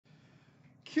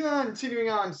Continuing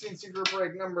on, CNC Group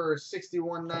break number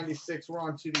 6196. We're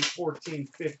on to the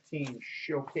 14-15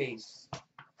 Showcase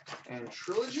and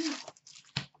Trilogy.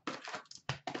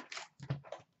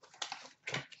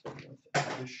 So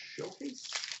the Showcase.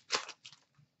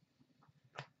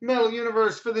 Metal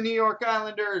Universe for the New York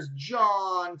Islanders,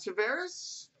 John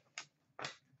Tavares.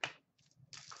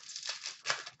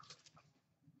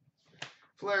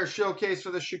 Flair Showcase for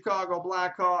the Chicago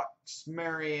Blackhawks,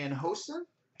 Marian Hossa.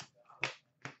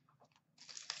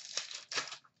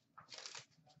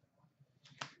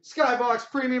 Skybox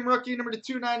Premium Rookie number to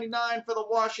 299 for the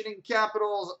Washington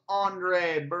Capitals,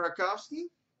 Andre Burakovsky.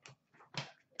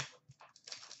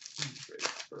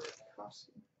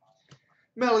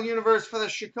 Metal Universe for the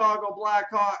Chicago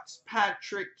Blackhawks,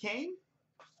 Patrick Kane.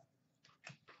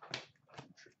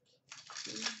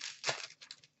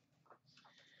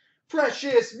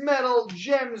 Precious Metal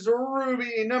Gems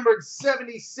Ruby numbered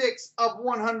 76 of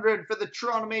 100 for the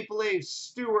Toronto Maple Leafs,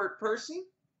 Stuart Percy.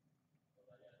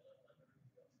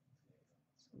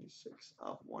 76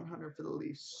 of 100 for the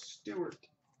Leafs, Stuart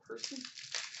Percy.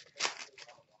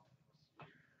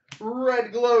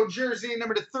 Red Glow jersey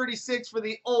number to 36 for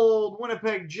the old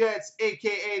Winnipeg Jets,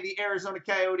 a.k.a. the Arizona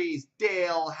Coyotes,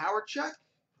 Dale Hawerchuk.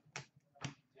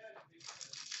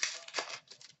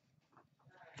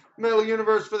 Metal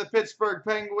Universe for the Pittsburgh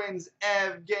Penguins,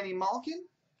 Evgeny Malkin.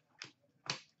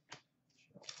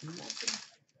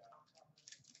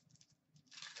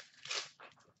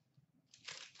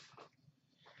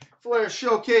 Flair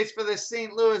Showcase for the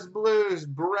St. Louis Blues,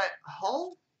 Brett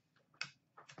Hull.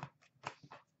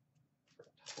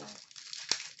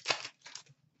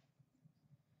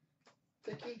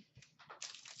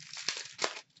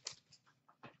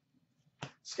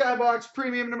 Skybox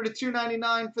Premium number to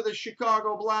 299 for the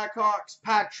Chicago Blackhawks,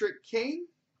 Patrick Kane.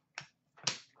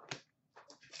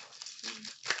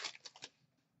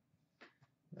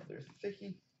 Another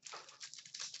thickie.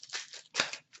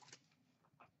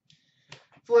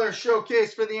 Flair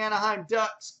Showcase for the Anaheim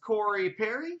Ducks, Corey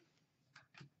Perry.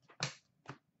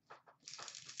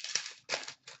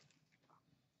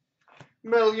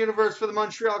 Metal Universe for the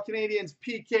Montreal Canadiens,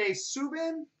 PK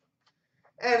Subban.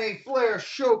 And a Flair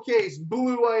Showcase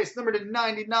Blue Ice number to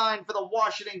 99 for the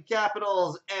Washington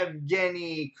Capitals,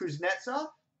 Evgeny Kuznetsov.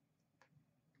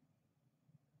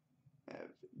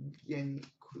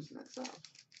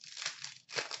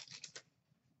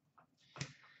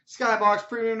 Skybox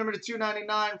Premium number to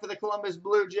 299 for the Columbus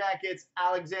Blue Jackets,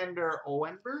 Alexander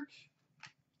Owenberg.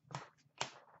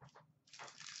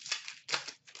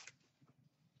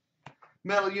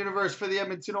 Metal Universe for the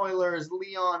Edmonton Oilers,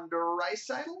 Leon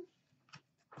Draisaitl.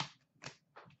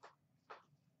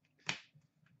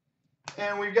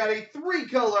 And we've got a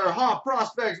three-color Hot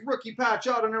Prospects rookie patch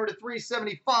auto number to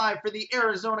 375 for the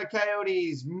Arizona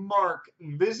Coyotes, Mark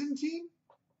Byzantine.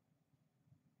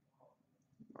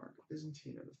 Mark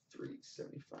Byzantine out of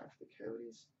 375 for the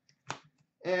Coyotes.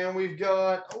 And we've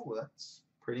got, oh, that's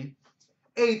pretty,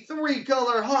 a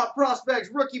three-color Hot Prospects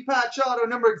rookie patch auto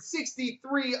numbered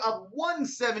 63 of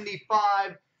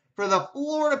 175 for the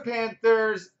Florida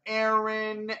Panthers,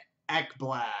 Aaron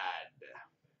Ekblad.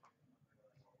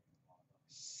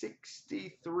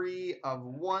 63 of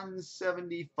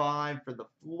 175 for the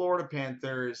Florida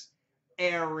Panthers,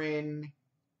 Aaron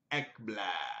Ekblad.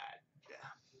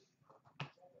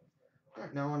 All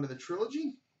right, now on to the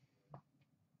Trilogy.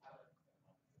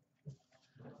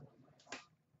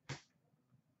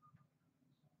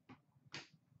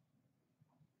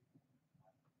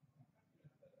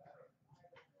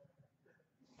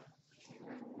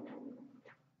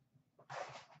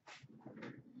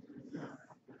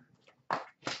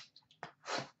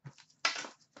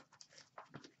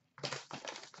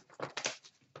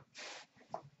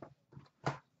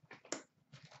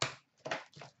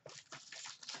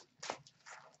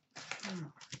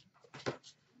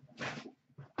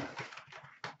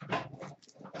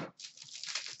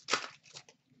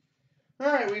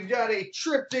 All right, we've got a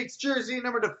Triptychs jersey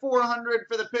number to 400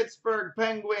 for the Pittsburgh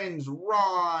Penguins,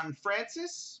 Ron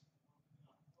Francis.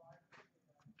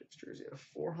 Triptychs jersey of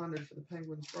 400 for the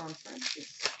Penguins, Ron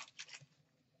Francis.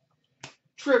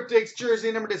 Triptychs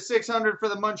jersey number to 600 for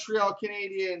the Montreal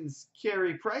Canadiens,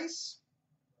 Carey Price.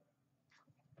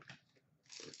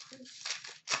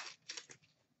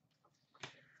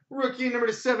 Rookie number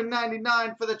to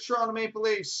 799 for the Toronto Maple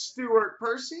Leafs, Stuart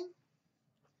Percy.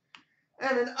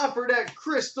 And an Upper Deck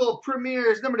Crystal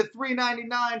Premiers number to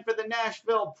 399 for the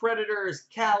Nashville Predators,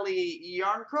 Calle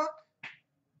Jarnkrok.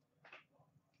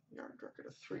 Jarnkrok at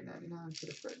a 399 for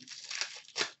the Preds.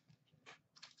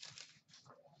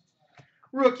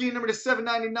 Rookie number to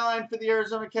 799 for the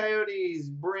Arizona Coyotes,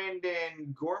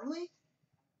 Brandon Gormley.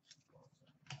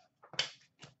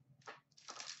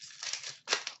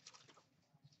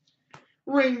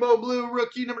 Rainbow blue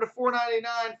rookie number to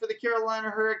 499 for the Carolina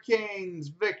Hurricanes,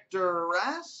 Victor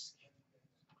Rask.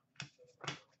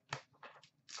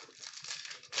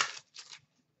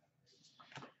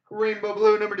 Rainbow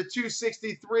blue number to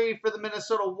 263 for the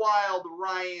Minnesota Wild,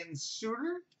 Ryan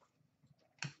Suter.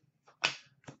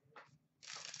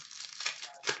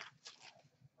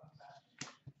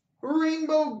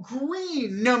 Rainbow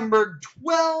green number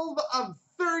 12 of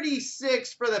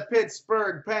 36 for the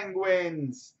Pittsburgh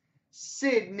Penguins,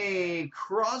 Sidney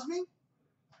Crosby.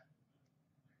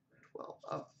 12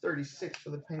 of 36 for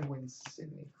the Penguins,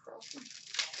 Sidney Crosby.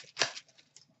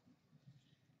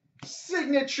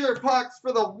 Signature pucks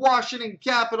for the Washington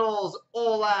Capitals,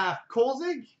 Olaf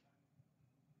Kolzig.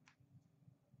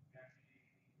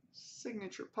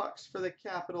 Signature pucks for the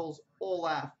Capitals,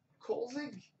 Olaf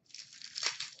Kolzig.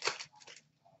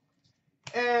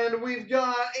 And we've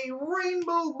got a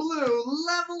rainbow blue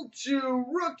level 2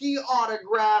 rookie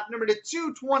autograph, number to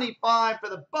 225 for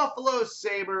the Buffalo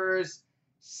Sabres,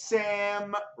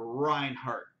 Sam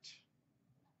Reinhart.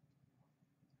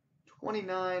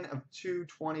 29 of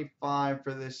 225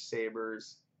 for the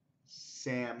Sabres,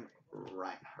 Sam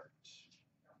Reinhart.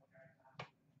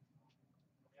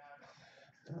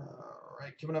 All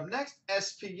right, coming up next,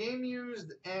 SP Game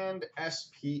Used and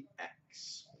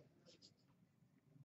SPX.